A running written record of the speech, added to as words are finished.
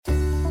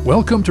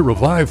Welcome to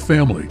Revive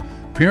Family,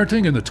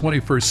 Parenting in the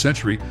 21st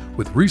Century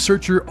with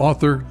researcher,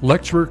 author,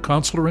 lecturer,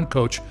 counselor, and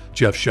coach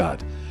Jeff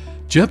Schott.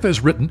 Jeff has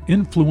written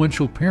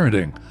Influential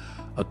Parenting,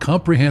 a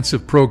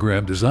comprehensive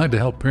program designed to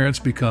help parents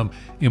become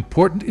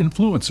important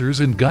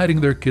influencers in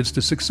guiding their kids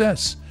to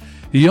success.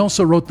 He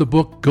also wrote the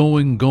book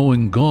Going,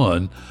 Going,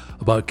 Gone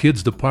about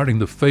kids departing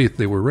the faith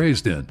they were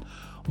raised in.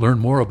 Learn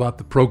more about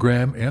the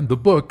program and the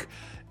book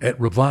at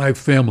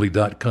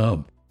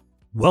revivefamily.com.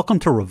 Welcome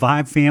to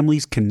Revive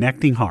Family's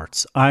Connecting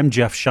Hearts. I'm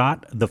Jeff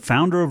Schott, the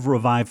founder of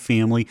Revive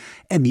Family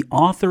and the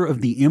author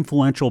of the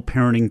Influential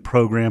Parenting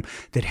program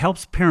that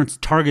helps parents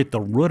target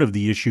the root of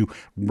the issue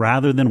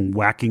rather than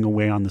whacking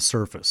away on the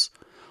surface.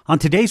 On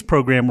today's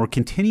program, we're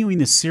continuing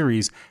the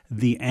series,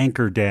 The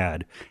Anchor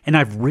Dad. And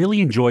I've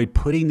really enjoyed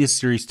putting this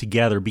series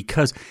together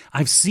because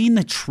I've seen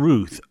the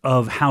truth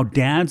of how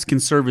dads can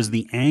serve as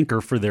the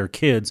anchor for their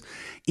kids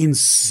in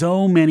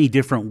so many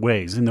different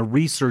ways. In the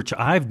research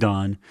I've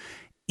done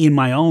in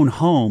my own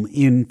home,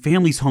 in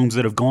families' homes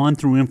that have gone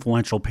through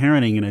influential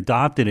parenting and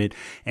adopted it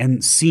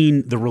and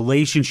seen the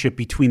relationship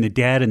between the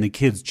dad and the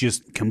kids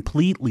just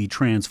completely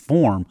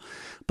transform.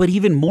 But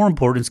even more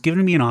important, it's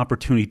given me an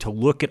opportunity to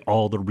look at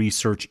all the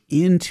research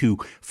into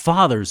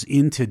fathers,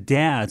 into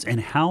dads,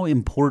 and how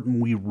important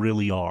we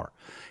really are.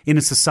 In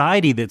a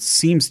society that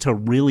seems to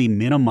really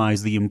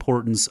minimize the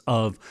importance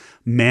of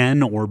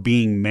men or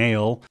being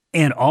male,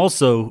 and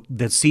also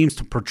that seems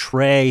to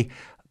portray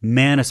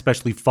men,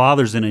 especially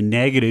fathers, in a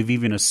negative,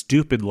 even a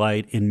stupid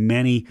light in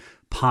many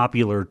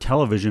popular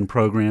television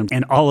programs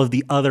and all of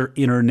the other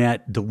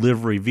internet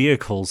delivery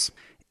vehicles,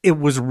 it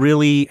was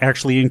really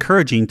actually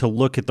encouraging to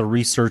look at the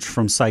research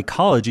from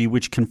psychology,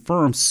 which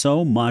confirms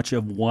so much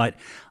of what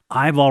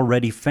I've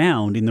already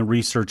found in the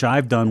research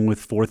I've done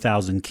with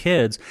 4,000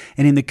 kids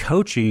and in the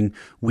coaching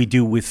we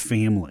do with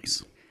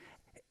families.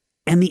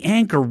 And the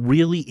anchor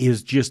really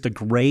is just a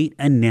great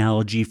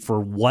analogy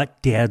for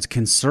what dads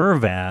can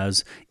serve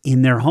as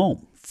in their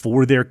home,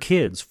 for their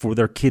kids'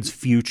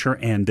 future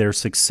and their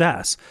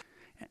success.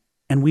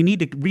 And we need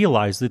to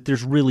realize that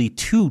there's really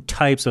two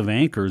types of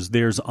anchors.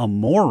 There's a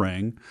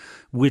mooring,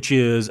 which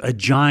is a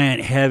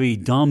giant, heavy,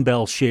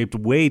 dumbbell-shaped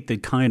weight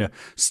that kind of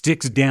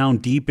sticks down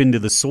deep into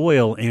the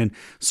soil and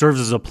serves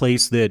as a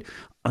place that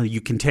you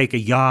can take a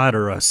yacht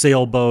or a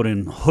sailboat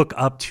and hook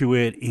up to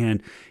it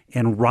and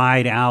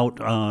ride out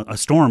a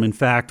storm. In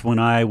fact, when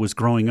I was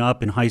growing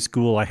up in high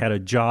school, I had a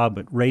job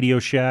at Radio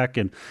Shack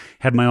and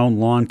had my own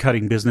lawn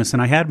cutting business,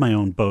 and I had my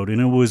own boat, and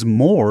it was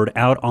moored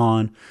out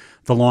on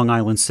the Long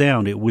Island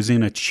Sound. It was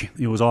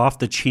it was off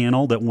the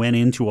channel that went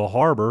into a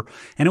harbor,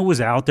 and it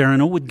was out there,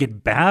 and it would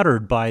get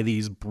battered by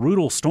these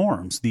brutal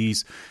storms,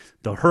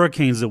 the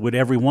hurricanes that would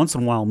every once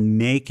in a while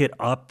make it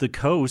up the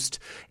coast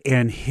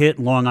and hit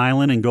Long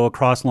Island and go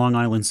across Long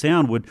Island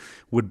Sound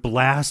would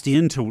blast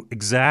into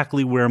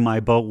exactly where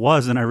my boat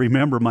was. And I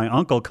remember my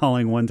uncle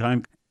calling one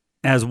time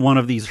as one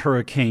of these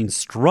hurricanes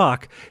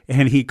struck,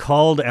 and he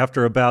called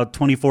after about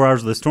 24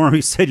 hours of the storm.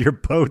 He said, "Your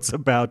boat's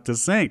about to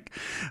sink,"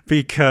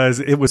 because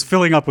it was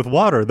filling up with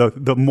water.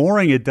 The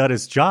mooring had done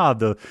its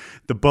job.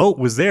 The boat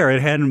was there.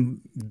 It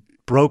hadn't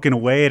broken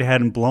away, it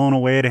hadn't blown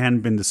away, it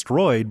hadn't been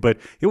destroyed, but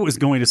it was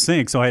going to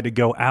sink. So I had to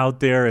go out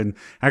there and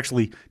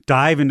actually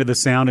dive into the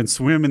sound and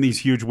swim in these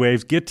huge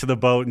waves, get to the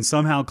boat, and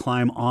somehow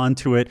climb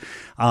onto it.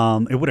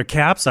 It would have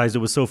capsized. It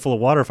was so full of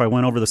water if I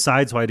went over the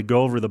side, so I had to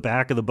go over the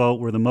back of the boat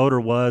where the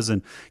motor was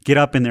and get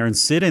up in there and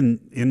sit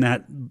in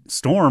that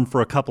storm for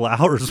a couple of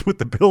hours with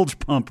the bilge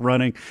pump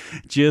running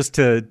just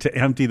to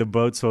empty the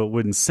boat so it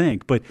wouldn't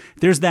sink. But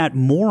there's that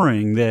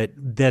mooring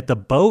that the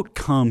boat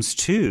comes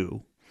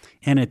to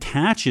and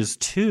attaches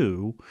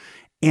to,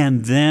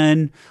 and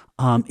then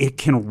it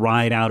can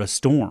ride out a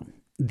storm.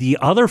 The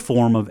other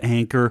form of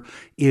anchor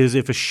is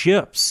if a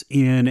ship's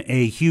in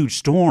a huge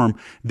storm,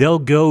 they'll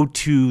go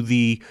to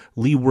the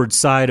leeward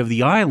side of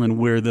the island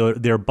where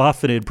they're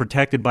buffeted,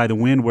 protected by the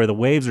wind, where the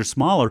waves are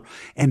smaller,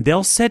 and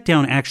they'll set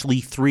down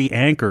actually 3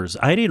 anchors.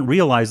 I didn't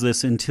realize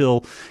this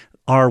until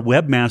our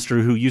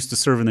webmaster who used to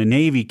serve in the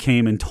Navy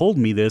came and told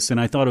me this, and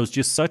I thought it was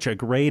just such a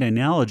great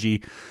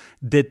analogy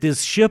that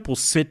this ship will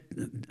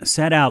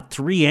set out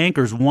 3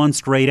 anchors, one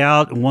straight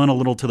out, one a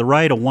little to the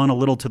right, and one a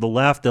little to the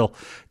left.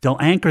 They'll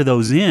anchor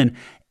those in.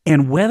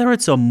 And whether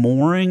it's a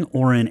mooring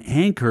or an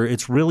anchor,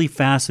 it's really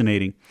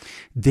fascinating.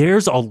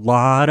 There's a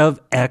lot of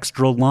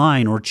extra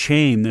line or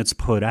chain that's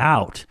put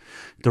out.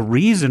 The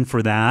reason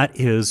for that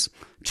is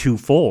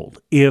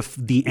twofold. If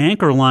the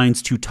anchor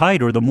line's too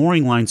tight or the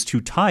mooring line's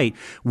too tight,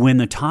 when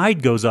the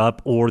tide goes up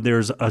or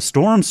there's a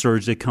storm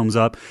surge that comes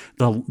up,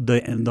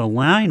 the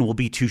line will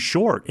be too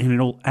short and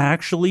it'll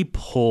actually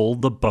pull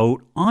the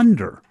boat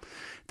under.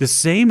 The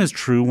same is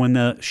true when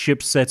the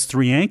ship sets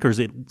 3 anchors.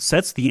 It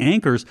sets the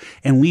anchors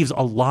and leaves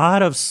a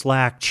lot of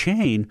slack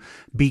chain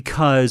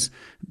because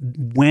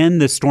when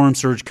the storm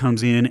surge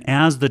comes in,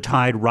 as the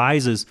tide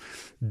rises,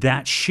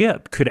 that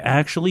ship could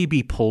actually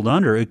be pulled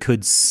under. It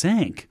could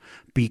sink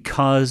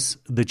because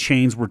the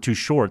chains were too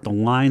short, the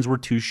lines were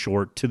too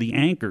short to the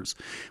anchors,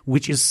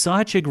 which is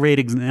such a great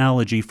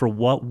analogy for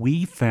what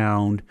we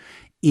found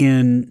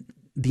in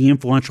the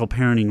influential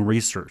parenting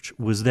research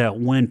was that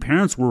when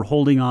parents were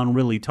holding on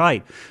really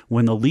tight,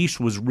 when the leash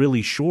was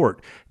really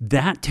short,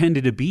 that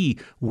tended to be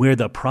where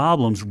the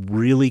problems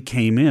really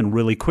came in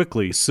really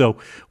quickly. So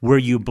where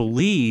you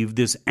believe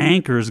this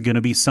anchor is going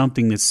to be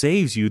something that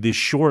saves you, this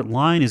short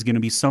line is going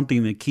to be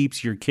something that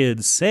keeps your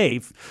kids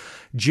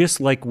safe, just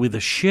like with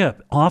a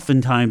ship,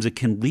 oftentimes it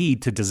can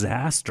lead to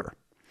disaster.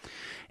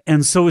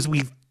 And so as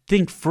we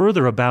think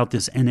further about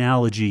this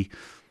analogy,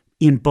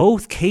 in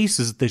both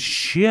cases, the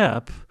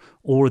ship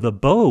or the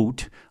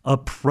boat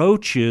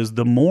approaches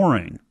the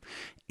mooring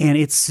and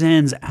it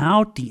sends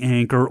out the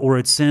anchor or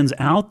it sends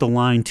out the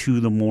line to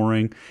the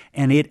mooring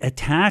and it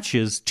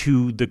attaches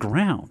to the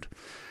ground.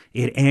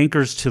 It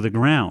anchors to the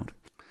ground.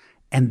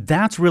 And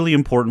that's really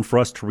important for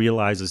us to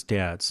realize as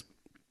dads.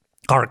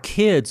 Our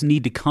kids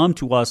need to come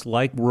to us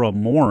like we're a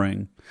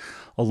mooring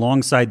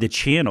alongside the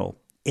channel,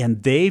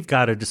 and they've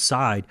got to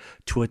decide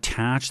to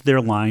attach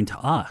their line to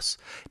us.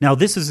 Now,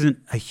 this isn't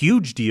a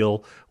huge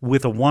deal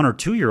with a 1 or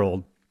 2 year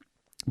old,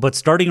 but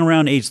starting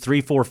around age 3,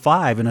 4,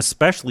 5, and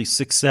especially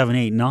 6, 7,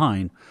 8,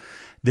 9,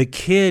 the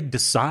kid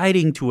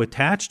deciding to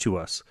attach to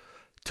us,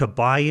 to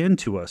buy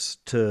into us,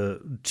 to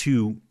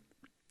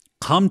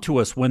come to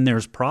us when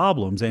there's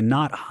problems and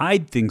not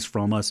hide things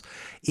from us,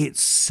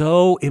 it's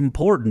so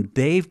important.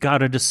 They've got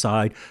to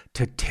decide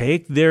to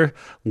take their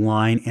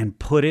line and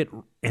put it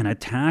and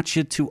attach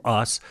it to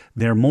us,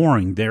 their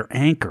mooring, their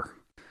anchor.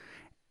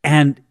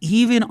 And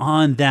even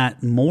on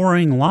that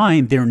mooring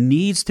line, there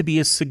needs to be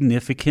a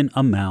significant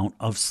amount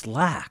of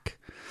slack.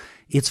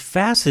 It's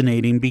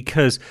fascinating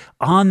because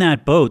on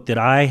that boat that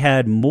I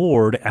had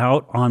moored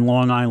out on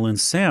Long Island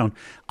Sound,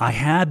 I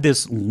had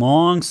this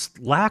long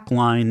slack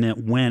line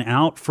that went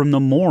out from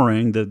the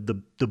mooring,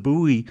 the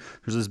buoy.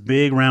 There's this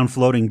big round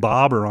floating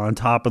bobber on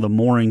top of the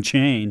mooring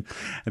chain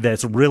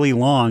that's really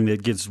long,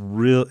 that gets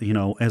real,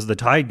 as the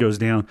tide goes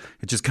down,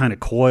 it just kind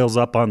of coils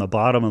up on the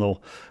bottom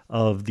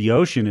of the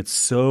ocean. It's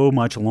so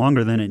much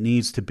longer than it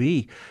needs to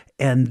be.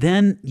 And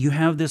then you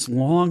have this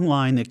long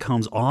line that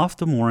comes off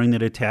the mooring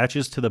that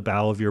attaches to the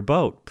bow of your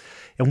boat.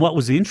 And what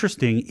was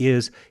interesting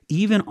is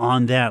even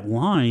on that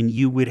line,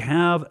 you would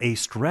have a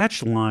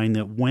stretch line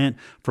that went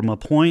from a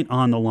point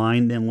on the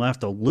line, then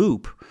left a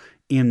loop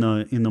in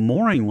the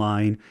mooring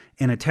line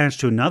and attached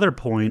to another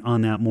point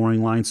on that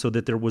mooring line, so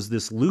that there was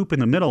this loop in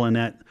the middle, and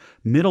that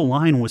middle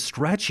line was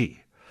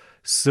stretchy,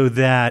 so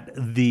that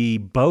the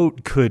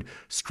boat could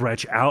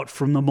stretch out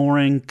from the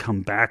mooring,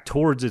 come back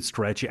towards it,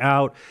 stretch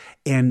out,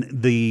 and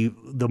the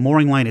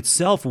mooring line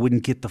itself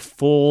wouldn't get the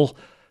full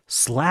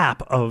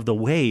slap of the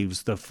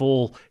waves, the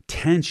full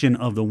tension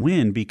of the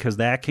wind, because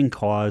that can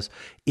cause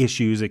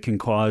issues. It can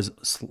cause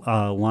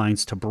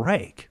lines to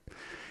break.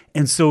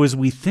 And so as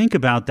we think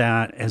about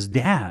that as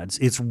dads,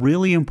 it's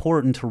really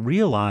important to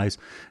realize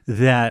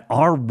that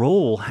our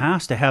role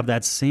has to have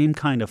that same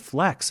kind of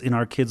flex in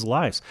our kids'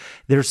 lives.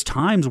 There's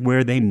times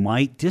where they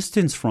might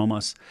distance from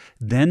us.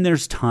 Then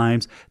there's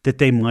times that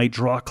they might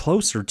draw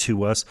closer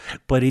to us.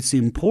 But it's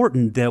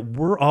important that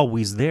we're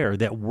always there,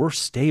 that we're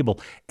stable,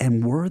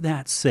 and we're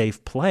that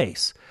safe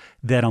place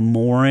that a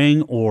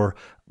mooring or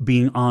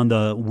being on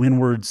the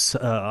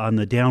on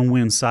the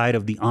downwind side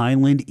of the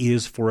island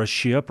is for a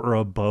ship or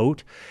a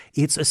boat.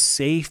 It's a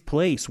safe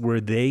place where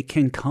they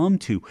can come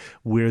to,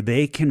 where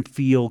they can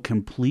feel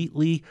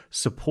completely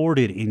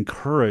supported,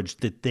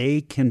 encouraged, that they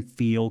can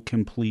feel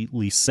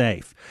completely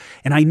safe.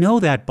 And I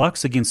know that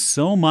bucks against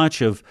so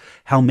much of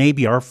how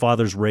maybe our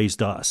fathers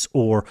raised us,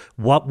 or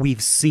what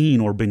we've seen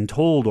or been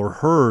told or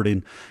heard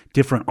in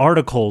different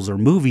articles or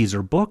movies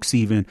or books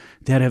even,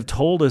 that have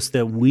told us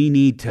that we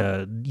need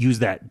to use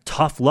that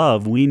tough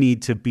love. We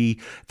need to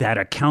be that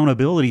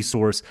accountability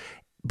source.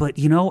 But,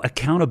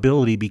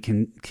 accountability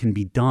can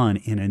be done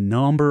in a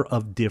number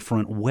of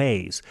different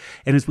ways.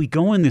 And as we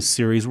go in this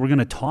series, we're going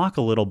to talk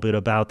a little bit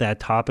about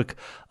that topic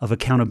of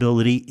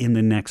accountability in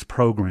the next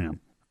program.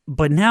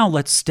 But now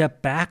let's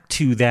step back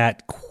to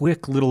that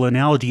quick little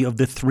analogy of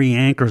the 3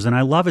 anchors. And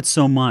I love it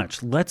so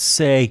much. Let's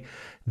say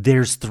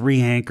there's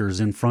 3 anchors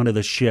in front of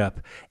the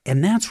ship,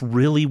 and that's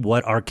really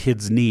what our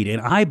kids need.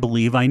 And I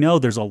know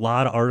there's a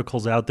lot of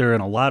articles out there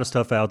and a lot of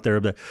stuff out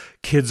there that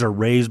kids are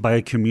raised by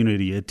a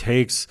community. It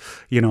takes,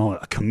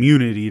 a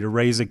community to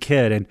raise a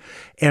kid.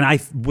 And I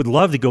would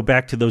love to go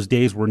back to those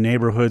days where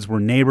neighborhoods were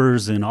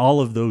neighbors and all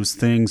of those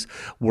things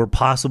were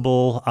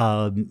possible.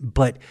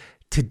 But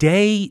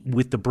today,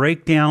 with the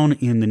breakdown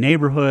in the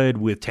neighborhood,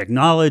 with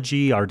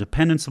technology, our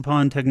dependence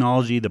upon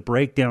technology, the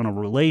breakdown of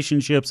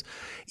relationships,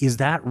 is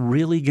that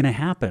really going to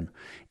happen?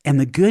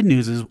 And the good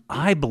news is,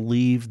 I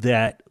believe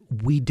that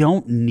we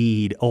don't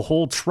need a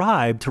whole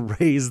tribe to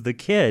raise the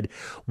kid.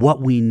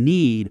 What we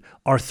need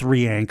are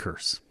 3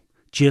 anchors,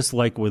 just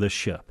like with a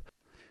ship.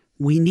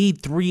 We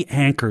need 3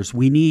 anchors.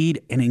 We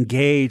need an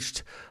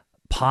engaged,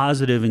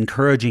 positive,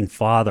 encouraging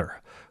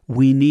father.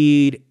 We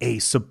need a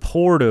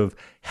supportive,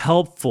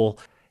 helpful,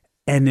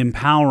 and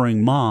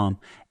empowering mom.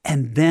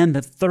 And then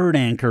the 3rd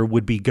anchor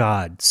would be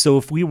God. So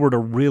if we were to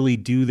really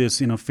do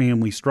this in a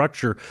family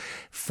structure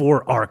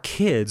for our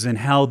kids and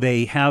how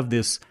they have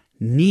this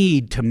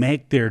need to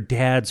make their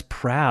dads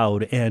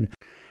proud and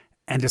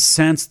a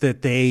sense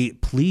that they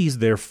please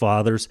their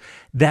fathers,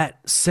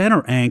 that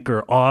center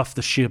anchor off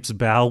the ship's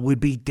bow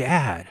would be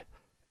dad.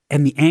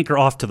 And the anchor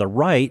off to the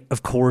right,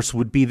 of course,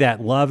 would be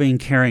that loving,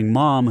 caring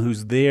mom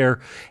who's there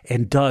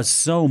and does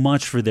so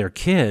much for their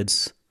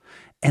kids.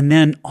 And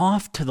then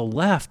off to the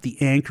left,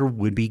 the anchor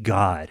would be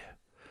God.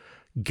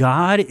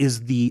 God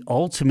is the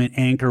ultimate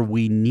anchor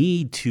we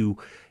need to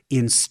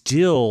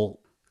instill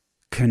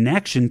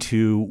connection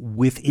to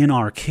within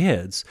our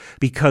kids,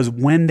 because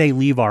when they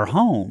leave our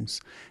homes,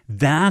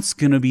 that's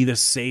going to be the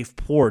safe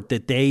port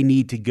that they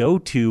need to go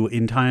to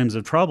in times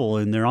of trouble,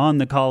 and they're on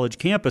the college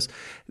campus.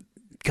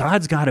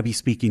 God's got to be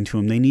speaking to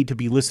them. They need to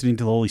be listening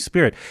to the Holy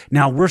Spirit.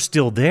 Now, we're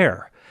still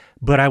there,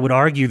 but I would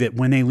argue that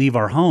when they leave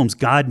our homes,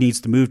 God needs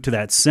to move to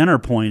that center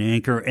point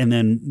anchor, and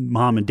then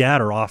mom and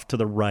dad are off to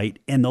the right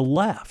and the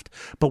left.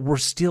 But we're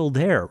still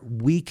there.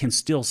 We can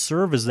still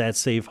serve as that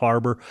safe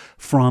harbor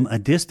from a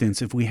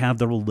distance if we have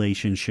the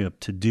relationship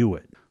to do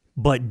it.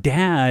 But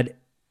dad,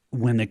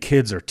 when the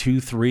kids are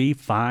 2, 3,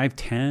 5,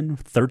 10,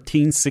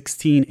 13,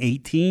 16,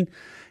 18,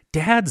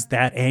 dad's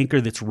that anchor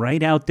that's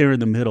right out there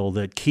in the middle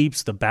that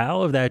keeps the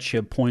bow of that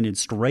ship pointed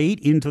straight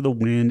into the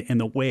wind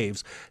and the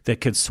waves that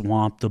could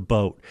swamp the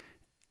boat.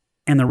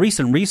 And the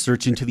recent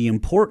research into the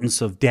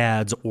importance of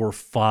dads or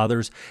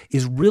fathers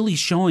is really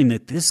showing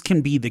that this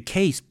can be the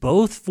case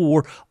both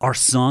for our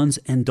sons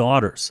and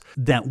daughters,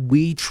 that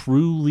we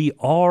truly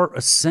are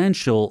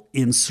essential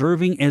in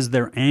serving as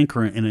their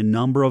anchor in a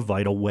number of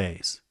vital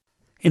ways.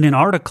 In an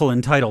article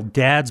entitled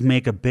 "Dads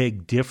Make a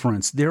Big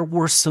Difference," there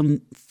were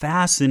some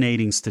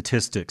fascinating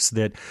statistics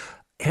that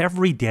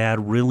every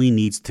dad really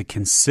needs to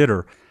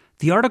consider.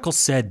 The article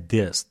said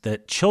this,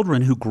 that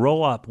children who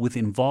grow up with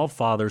involved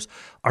fathers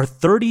are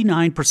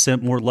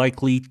 39% more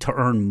likely to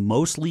earn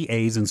mostly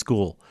A's in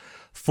school,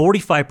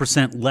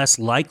 45% less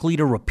likely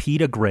to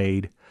repeat a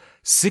grade,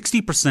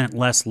 60%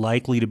 less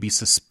likely to be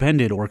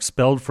suspended or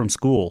expelled from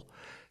school,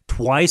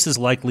 twice as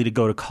likely to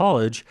go to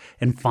college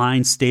and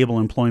find stable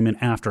employment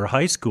after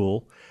high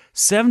school,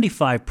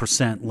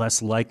 75%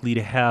 less likely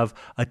to have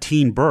a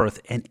teen birth,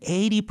 and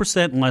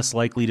 80% less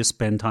likely to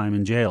spend time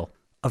in jail.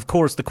 Of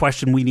course, the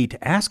question we need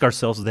to ask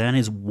ourselves then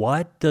is,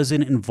 what does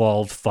an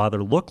involved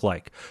father look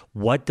like?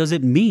 What does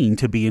it mean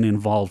to be an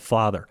involved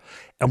father?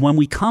 And when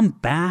we come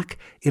back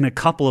in a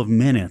couple of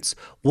minutes,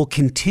 we'll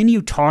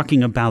continue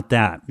talking about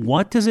that.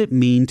 What does it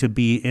mean to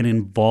be an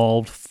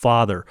involved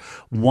father?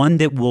 One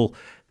that will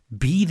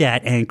be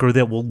that anchor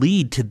that will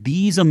lead to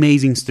these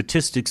amazing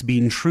statistics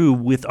being true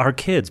with our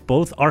kids,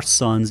 both our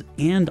sons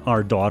and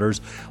our daughters,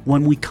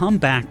 when we come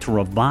back to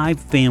Revive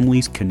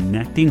Families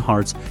Connecting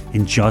Hearts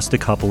in just a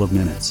couple of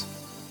minutes.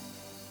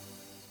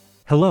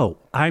 Hello,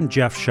 I'm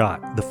Jeff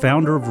Schott, the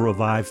founder of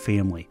Revive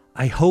Family.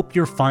 I hope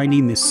you're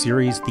finding this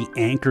series, The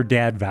Anchor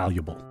Dad,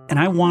 valuable, and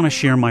I want to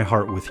share my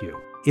heart with you.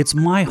 It's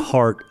my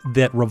heart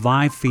that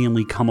Revive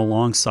Family come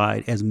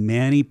alongside as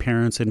many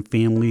parents and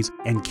families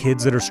and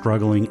kids that are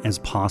struggling as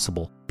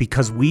possible,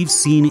 because we've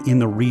seen in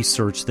the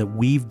research that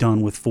we've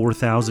done with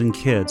 4,000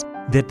 kids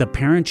that the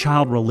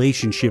parent-child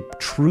relationship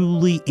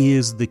truly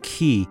is the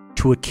key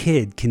to a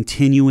kid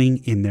continuing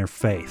in their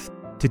faith.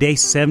 Today,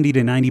 70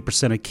 to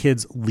 90% of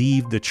kids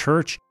leave the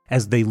church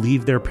as they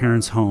leave their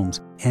parents' homes,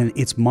 and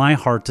it's my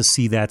heart to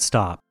see that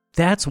stop.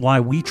 That's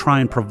why we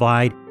try and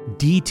provide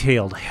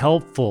detailed,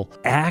 helpful,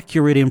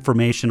 accurate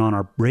information on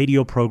our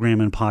radio program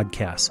and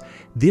podcasts.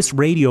 This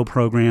radio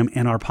program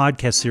and our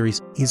podcast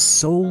series is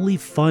solely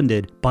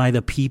funded by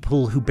the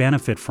people who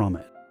benefit from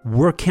it.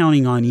 We're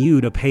counting on you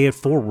to pay it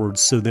forward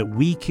so that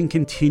we can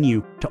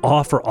continue to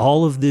offer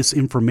all of this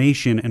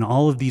information and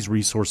all of these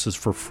resources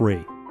for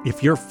free.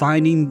 If you're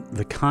finding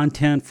the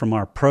content from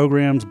our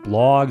programs,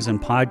 blogs,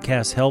 and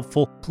podcasts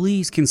helpful,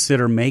 please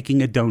consider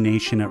making a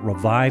donation at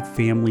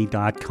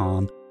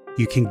revivefamily.com.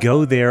 You can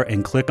go there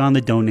and click on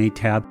the donate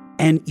tab,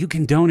 and you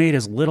can donate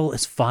as little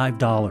as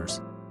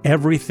 $5.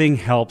 Everything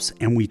helps,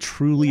 and we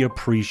truly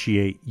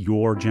appreciate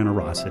your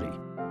generosity.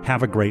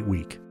 Have a great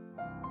week.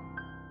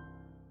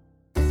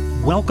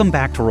 Welcome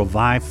back to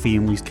Revive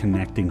Families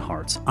Connecting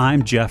Hearts.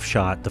 I'm Jeff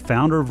Schott, the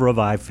founder of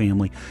Revive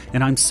Family,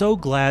 and I'm so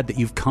glad that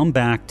you've come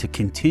back to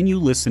continue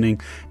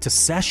listening to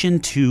Session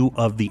 2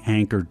 of The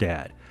Anchor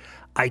Dad.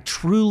 I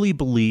truly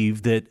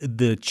believe that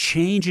the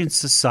change in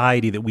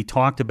society that we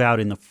talked about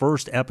in the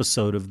first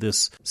episode of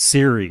this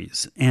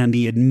series and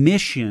the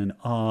admission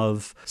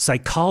of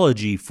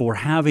psychology for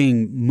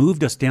having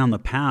moved us down the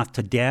path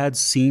to dads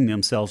seeing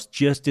themselves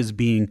just as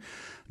being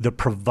the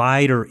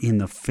provider in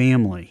the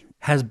family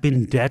has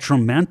been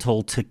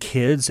detrimental to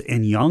kids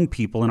and young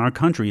people in our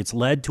country. It's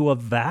led to a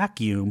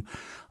vacuum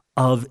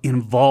of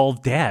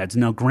involved dads.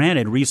 Now,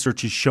 granted,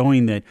 research is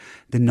showing that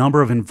the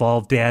number of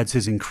involved dads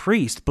has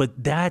increased,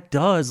 but that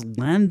does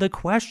lend the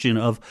question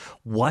of,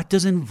 what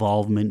does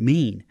involvement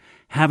mean?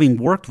 Having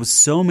worked with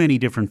so many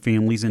different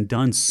families and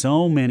done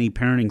so many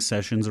parenting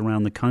sessions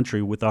around the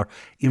country with our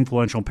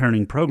influential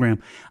parenting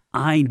program,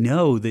 I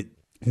know that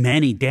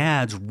Many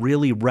dads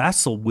really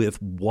wrestle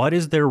with what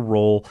is their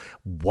role?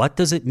 What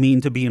does it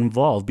mean to be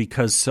involved?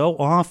 Because so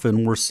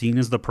often we're seen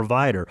as the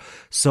provider.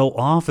 So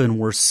often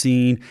we're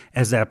seen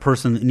as that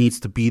person that needs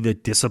to be the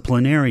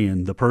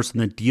disciplinarian, the person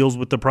that deals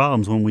with the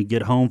problems when we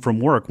get home from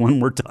work, when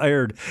we're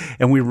tired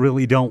and we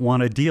really don't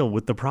want to deal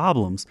with the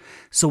problems.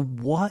 So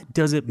what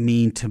does it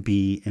mean to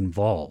be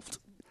involved?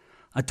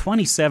 A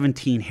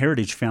 2017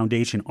 Heritage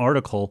Foundation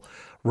article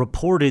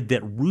reported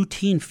that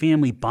routine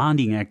family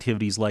bonding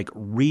activities like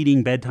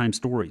reading bedtime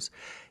stories,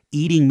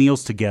 eating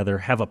meals together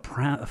have a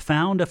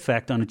profound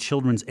effect on a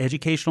children's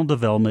educational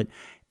development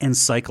and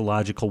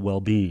psychological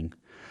well-being.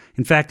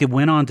 In fact, it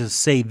went on to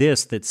say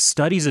this, that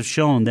studies have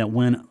shown that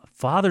when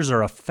fathers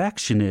are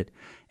affectionate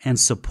and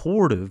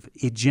supportive,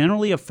 it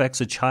generally affects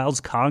a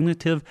child's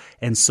cognitive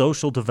and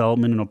social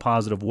development in a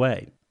positive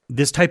way.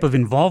 This type of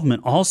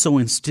involvement also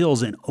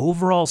instills an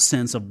overall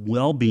sense of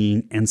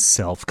well-being and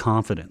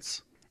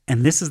self-confidence.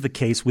 And this is the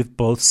case with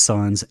both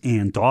sons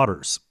and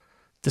daughters.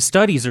 The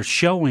studies are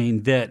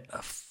showing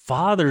that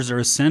fathers are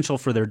essential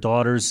for their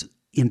daughters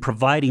in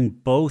providing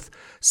both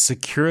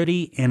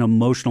security and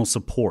emotional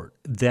support,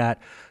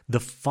 that the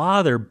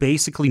father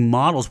basically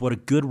models what a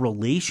good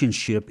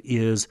relationship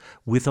is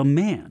with a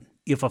man.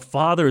 If a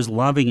father is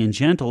loving and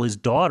gentle, his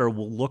daughter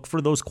will look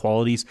for those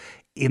qualities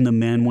in the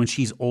men when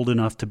she's old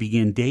enough to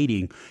begin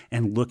dating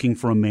and looking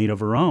for a mate of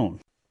her own.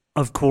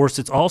 Of course,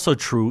 it's also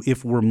true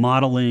if we're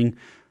modeling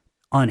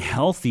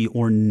unhealthy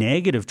or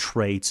negative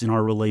traits in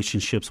our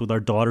relationships with our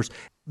daughters,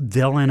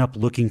 they'll end up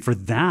looking for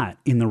that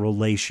in the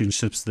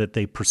relationships that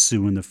they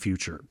pursue in the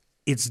future.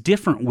 It's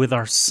different with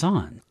our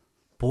son.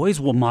 Boys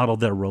will model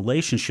their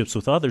relationships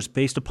with others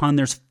based upon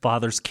their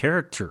father's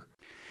character.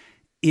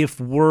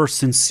 If we're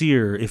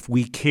sincere, if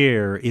we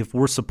care, if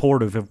we're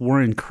supportive, if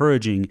we're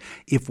encouraging,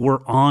 if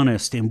we're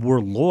honest and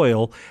we're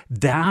loyal,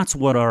 that's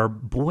what our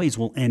boys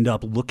will end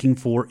up looking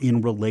for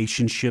in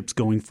relationships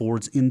going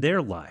forwards in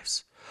their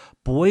lives.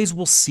 Boys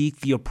will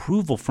seek the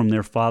approval from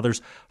their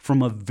fathers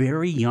from a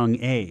very young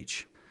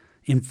age.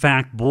 In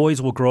fact,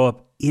 boys will grow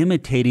up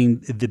imitating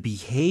the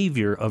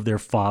behavior of their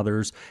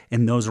fathers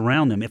and those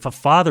around them. If a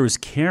father is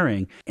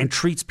caring and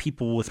treats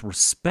people with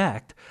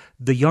respect,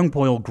 the young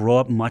boy will grow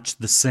up much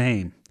the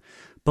same.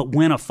 But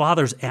when a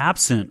father's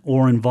absent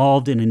or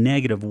involved in a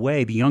negative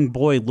way, the young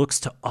boy looks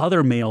to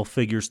other male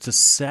figures to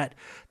set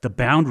the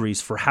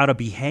boundaries for how to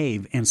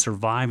behave and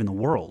survive in the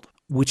world,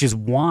 which is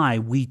why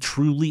we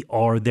truly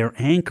are their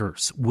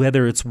anchors,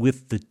 whether it's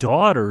with the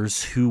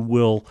daughters who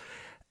will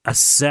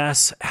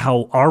assess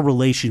how our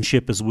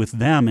relationship is with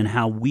them and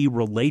how we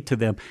relate to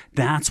them.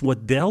 That's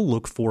what they'll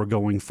look for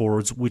going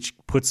forwards, which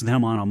puts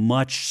them on a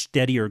much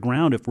steadier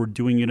ground if we're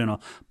doing it in a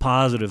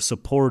positive,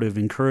 supportive,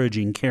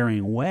 encouraging,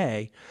 caring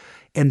way.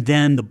 And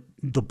then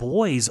the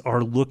boys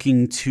are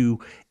looking to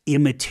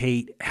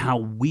imitate how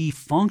we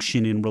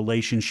function in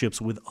relationships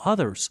with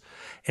others.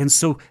 And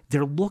so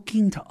they're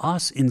looking to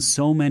us in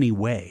so many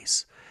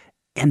ways.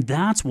 And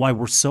that's why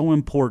we're so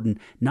important,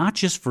 not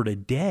just for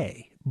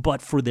today,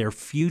 but for their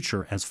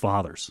future as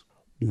fathers.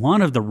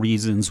 One of the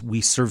reasons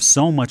we serve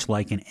so much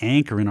like an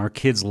anchor in our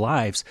kids'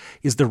 lives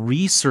is the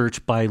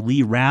research by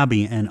Lee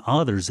Raby and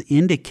others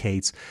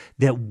indicates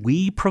that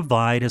we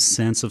provide a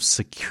sense of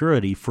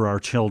security for our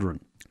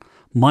children.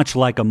 Much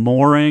like a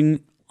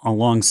mooring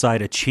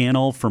alongside a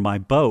channel for my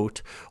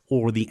boat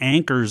or the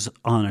anchors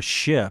on a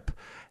ship,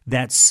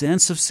 that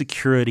sense of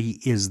security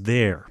is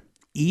there.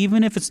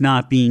 Even if it's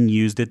not being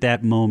used at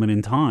that moment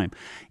in time,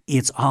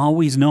 it's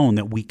always known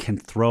that we can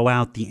throw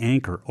out the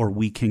anchor or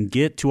we can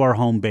get to our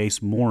home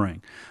base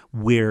mooring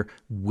where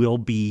we'll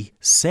be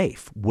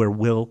safe, where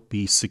we'll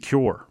be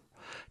secure.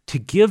 To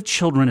give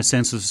children a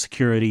sense of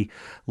security,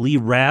 Lee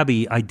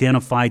Raby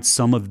identified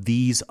some of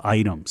these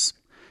items.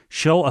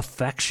 Show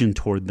affection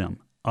toward them,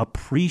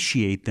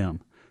 appreciate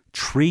them,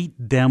 treat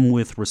them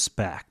with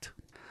respect.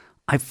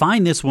 I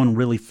find this one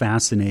really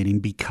fascinating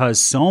because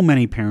so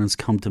many parents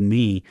come to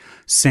me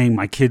saying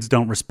my kids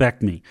don't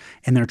respect me,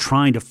 and they're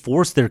trying to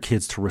force their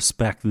kids to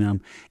respect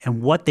them.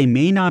 And what they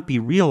may not be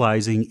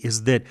realizing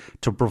is that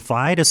to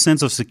provide a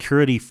sense of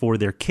security for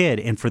their kid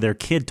and for their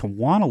kid to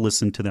want to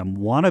listen to them,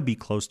 want to be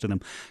close to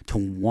them, to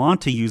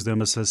want to use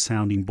them as a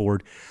sounding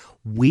board,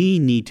 we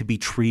need to be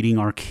treating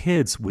our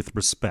kids with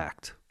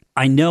respect.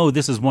 I know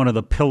this is one of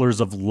the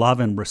pillars of love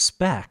and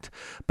respect,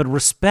 but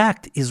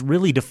respect is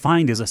really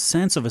defined as a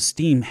sense of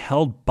esteem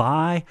held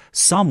by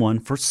someone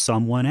for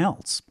someone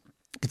else.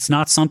 It's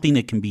not something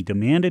that can be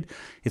demanded.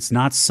 It's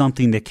not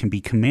something that can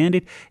be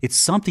commanded. It's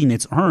something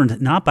that's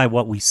earned not by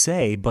what we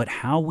say, but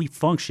how we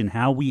function,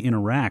 how we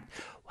interact,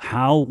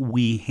 how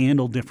we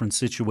handle different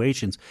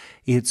situations.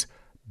 It's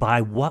by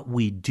what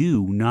we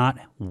do, not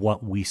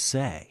what we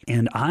say.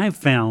 And I've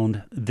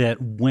found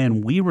that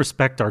when we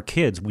respect our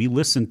kids, we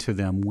listen to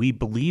them, we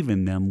believe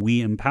in them,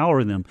 we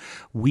empower them,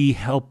 we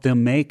help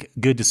them make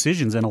good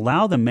decisions and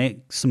allow them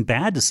make some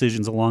bad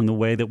decisions along the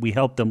way that we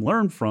help them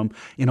learn from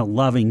in a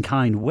loving,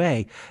 kind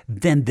way,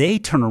 then they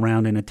turn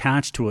around and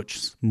attach to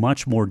it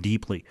much more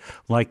deeply,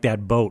 like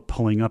that boat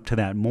pulling up to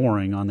that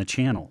mooring on the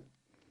channel.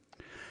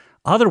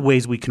 Other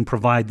ways we can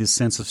provide this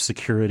sense of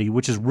security,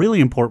 which is really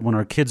important when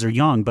our kids are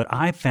young, but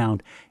I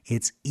found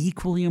it's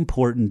equally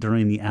important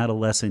during the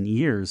adolescent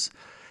years,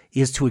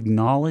 is to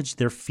acknowledge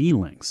their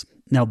feelings.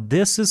 Now,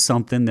 this is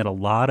something that a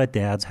lot of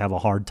dads have a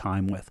hard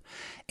time with,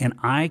 and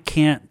I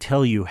can't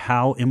tell you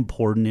how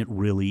important it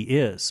really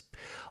is.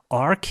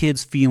 Our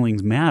kids'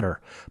 feelings matter,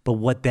 but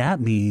what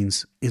that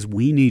means is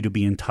we need to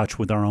be in touch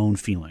with our own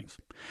feelings.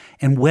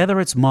 And whether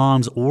it's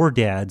moms or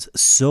dads,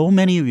 so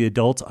many of the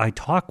adults I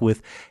talk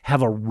with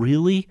have a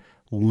really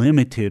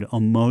limited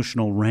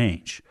emotional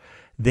range.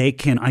 They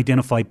can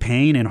identify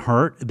pain and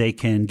hurt. They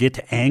can get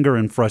to anger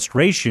and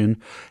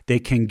frustration. They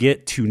can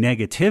get to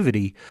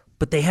negativity,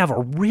 but they have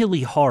a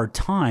really hard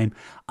time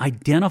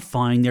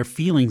identifying their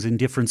feelings in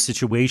different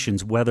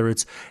situations, whether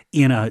it's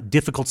in a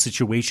difficult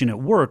situation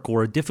at work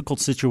or a difficult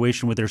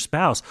situation with their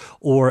spouse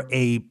or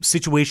a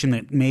situation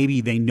that maybe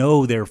they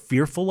know they're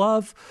fearful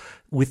of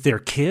with their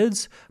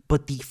kids,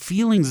 but the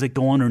feelings that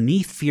go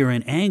underneath fear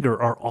and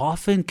anger are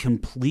often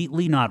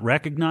completely not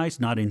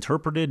recognized, not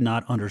interpreted,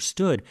 not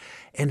understood.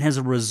 And as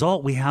a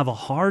result, we have a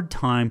hard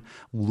time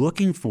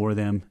looking for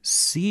them,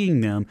 seeing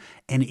them,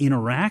 and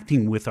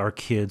interacting with our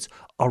kids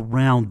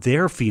around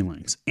their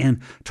feelings. And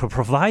to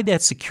provide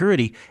that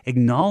security,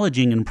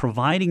 acknowledging and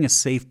providing a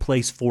safe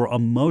place for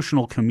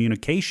emotional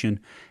communication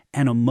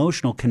and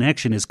emotional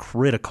connection is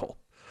critical.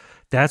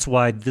 That's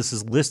why this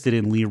is listed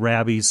in Lee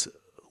Raby's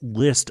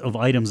list of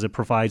items that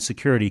provide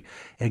security.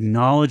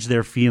 Acknowledge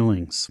their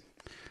feelings.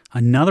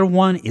 Another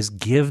one is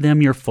give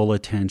them your full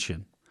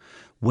attention.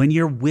 When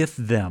you're with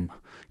them,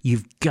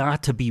 you've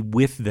got to be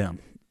with them.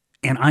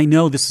 And I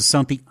know this is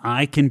something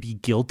I can be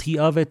guilty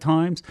of at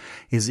times,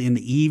 is in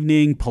the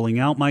evening pulling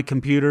out my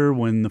computer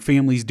when the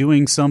family's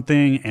doing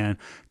something and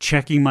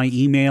checking my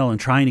email and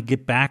trying to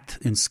get back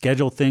and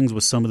schedule things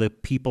with some of the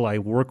people I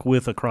work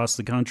with across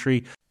the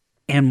country.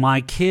 And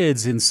my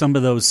kids, in some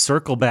of those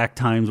circle back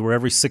times where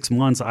every 6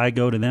 months I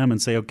go to them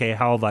and say, okay,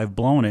 how have I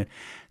blown it?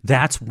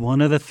 That's one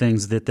of the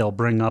things that they'll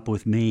bring up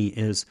with me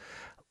is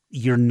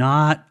you're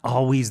not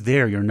always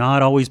there. You're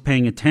not always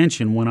paying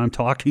attention when I'm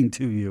talking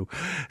to you.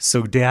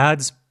 So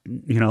dads,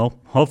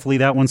 hopefully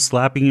that one's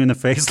slapping you in the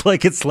face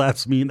like it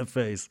slaps me in the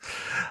face.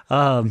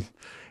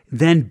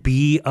 Then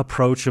be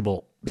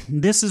approachable.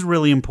 This is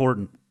really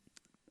important.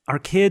 Our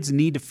kids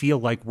need to feel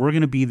like we're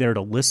going to be there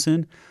to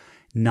listen,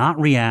 not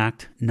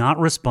react, not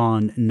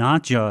respond,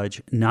 not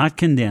judge, not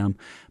condemn,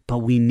 but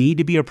we need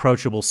to be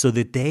approachable so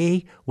that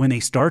they, when they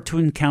start to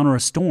encounter a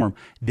storm,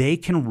 they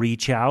can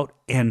reach out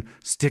and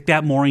stick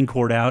that mooring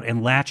cord out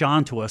and latch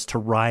onto us to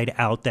ride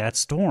out that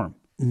storm.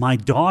 My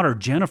daughter,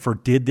 Jennifer,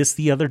 did this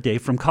the other day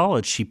from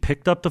college. She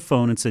picked up the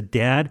phone and said,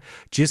 Dad,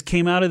 just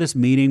came out of this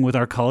meeting with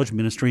our college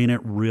ministry and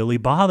it really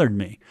bothered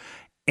me.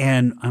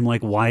 And I'm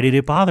like, why did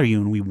it bother you?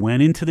 And we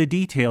went into the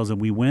details and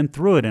we went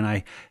through it. And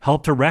I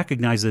helped her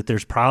recognize that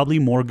there's probably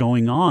more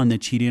going on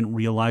that she didn't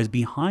realize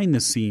behind the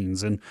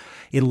scenes. And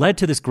it led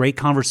to this great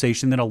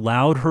conversation that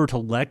allowed her to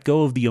let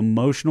go of the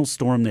emotional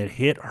storm that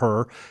hit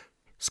her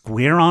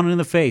square on in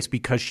the face,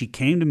 because she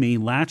came to me,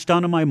 latched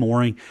onto my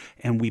mooring,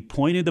 and we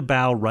pointed the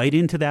bow right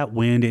into that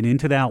wind and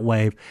into that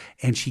wave.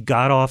 And she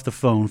got off the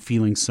phone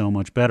feeling so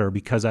much better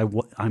because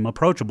I'm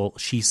approachable.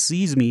 She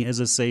sees me as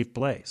a safe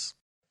place.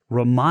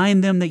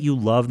 Remind them that you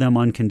love them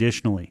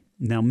unconditionally.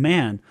 Now,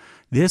 man,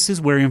 this is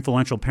where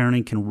influential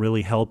parenting can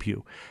really help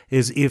you,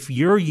 is if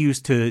you're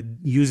used to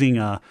using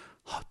a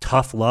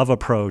tough love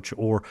approach,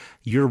 or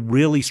you're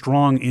really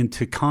strong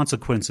into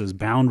consequences,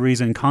 boundaries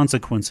and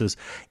consequences,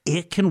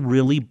 it can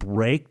really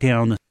break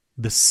down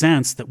the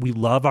sense that we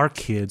love our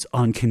kids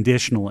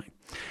unconditionally.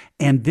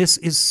 And this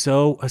is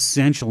so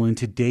essential in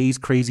today's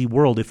crazy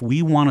world. If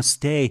we want to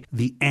stay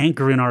the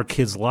anchor in our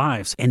kids'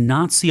 lives and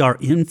not see our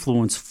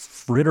influence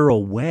fritter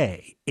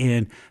away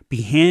and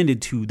be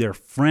handed to their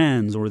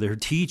friends or their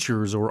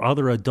teachers or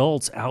other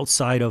adults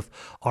outside of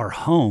our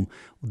home,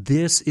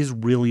 this is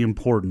really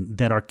important,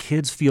 that our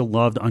kids feel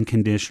loved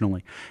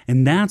unconditionally.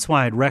 And that's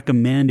why I'd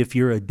recommend, if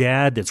you're a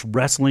dad that's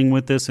wrestling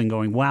with this and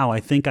going, wow, I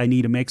think I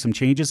need to make some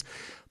changes,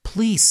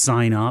 please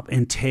sign up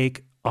and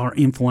take our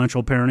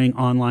Influential Parenting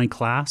online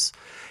class.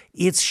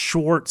 It's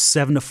short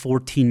 7 to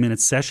 14 minute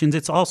sessions.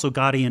 It's also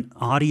got an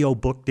audio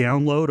book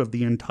download of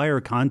the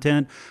entire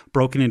content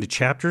broken into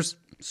chapters,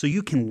 so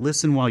you can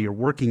listen while you're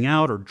working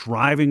out or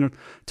driving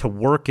to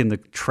work in the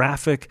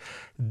traffic.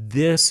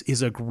 This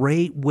is a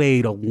great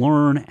way to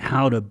learn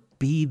how to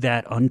be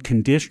that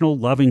unconditional,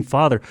 loving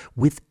father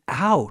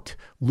without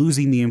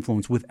losing the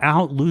influence,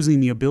 without losing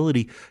the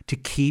ability to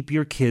keep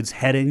your kids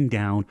heading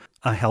down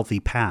a healthy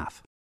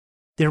path.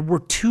 There were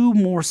 2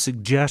 more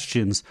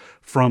suggestions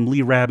from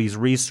Lee Raby's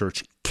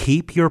research.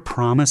 Keep your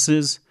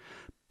promises,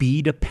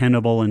 be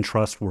dependable and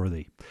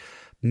trustworthy.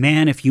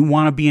 Man, if you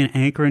want to be an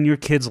anchor in your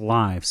kids'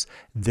 lives,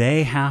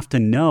 they have to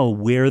know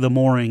where the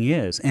mooring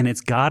is, and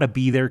it's got to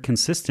be there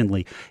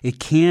consistently. It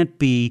can't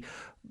be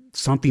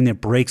something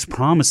that breaks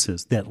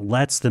promises, that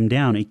lets them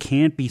down. It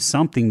can't be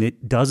something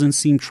that doesn't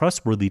seem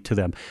trustworthy to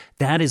them.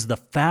 That is the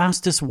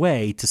fastest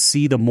way to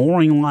see the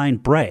mooring line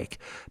break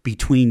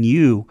between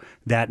you,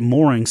 that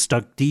mooring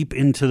stuck deep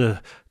into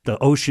the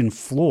ocean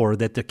floor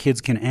that the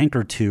kids can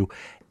anchor to,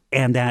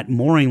 and that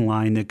mooring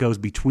line that goes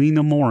between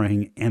the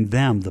mooring and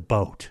them, the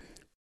boat.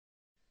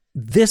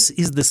 This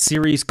is the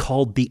series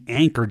called The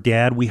Anchor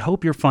Dad. We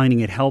hope you're finding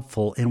it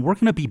helpful, and we're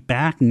going to be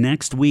back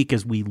next week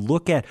as we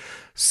look at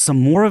some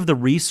more of the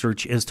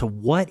research as to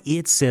what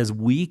it says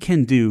we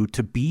can do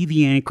to be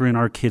the anchor in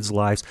our kids'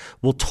 lives.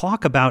 We'll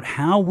talk about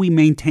how we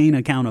maintain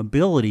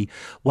accountability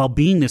while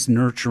being this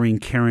nurturing,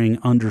 caring,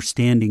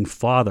 understanding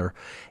father.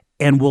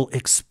 And we'll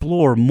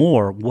explore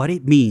more what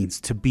it means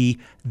to be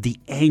the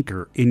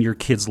anchor in your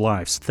kids'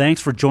 lives.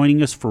 Thanks for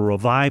joining us for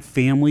Revive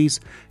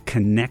Families,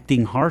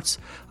 Connecting Hearts.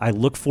 I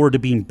look forward to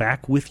being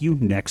back with you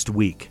next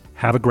week.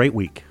 Have a great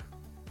week.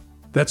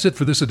 That's it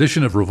for this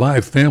edition of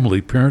Revive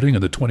Family, Parenting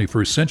in the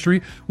 21st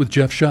Century with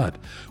Jeff Schott.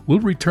 We'll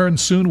return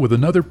soon with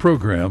another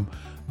program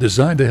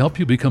designed to help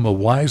you become a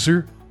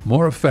wiser,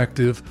 more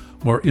effective,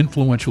 more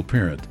influential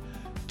parent.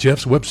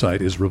 Jeff's website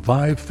is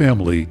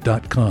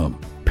revivefamily.com.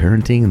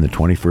 Parenting in the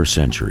 21st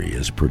Century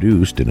is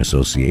produced in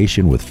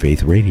association with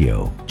Faith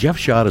Radio. Jeff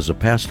Schott is a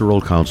pastoral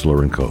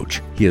counselor and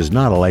coach. He is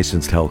not a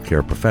licensed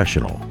healthcare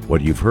professional.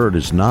 What you've heard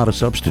is not a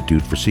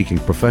substitute for seeking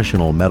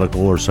professional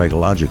medical or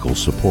psychological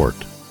support.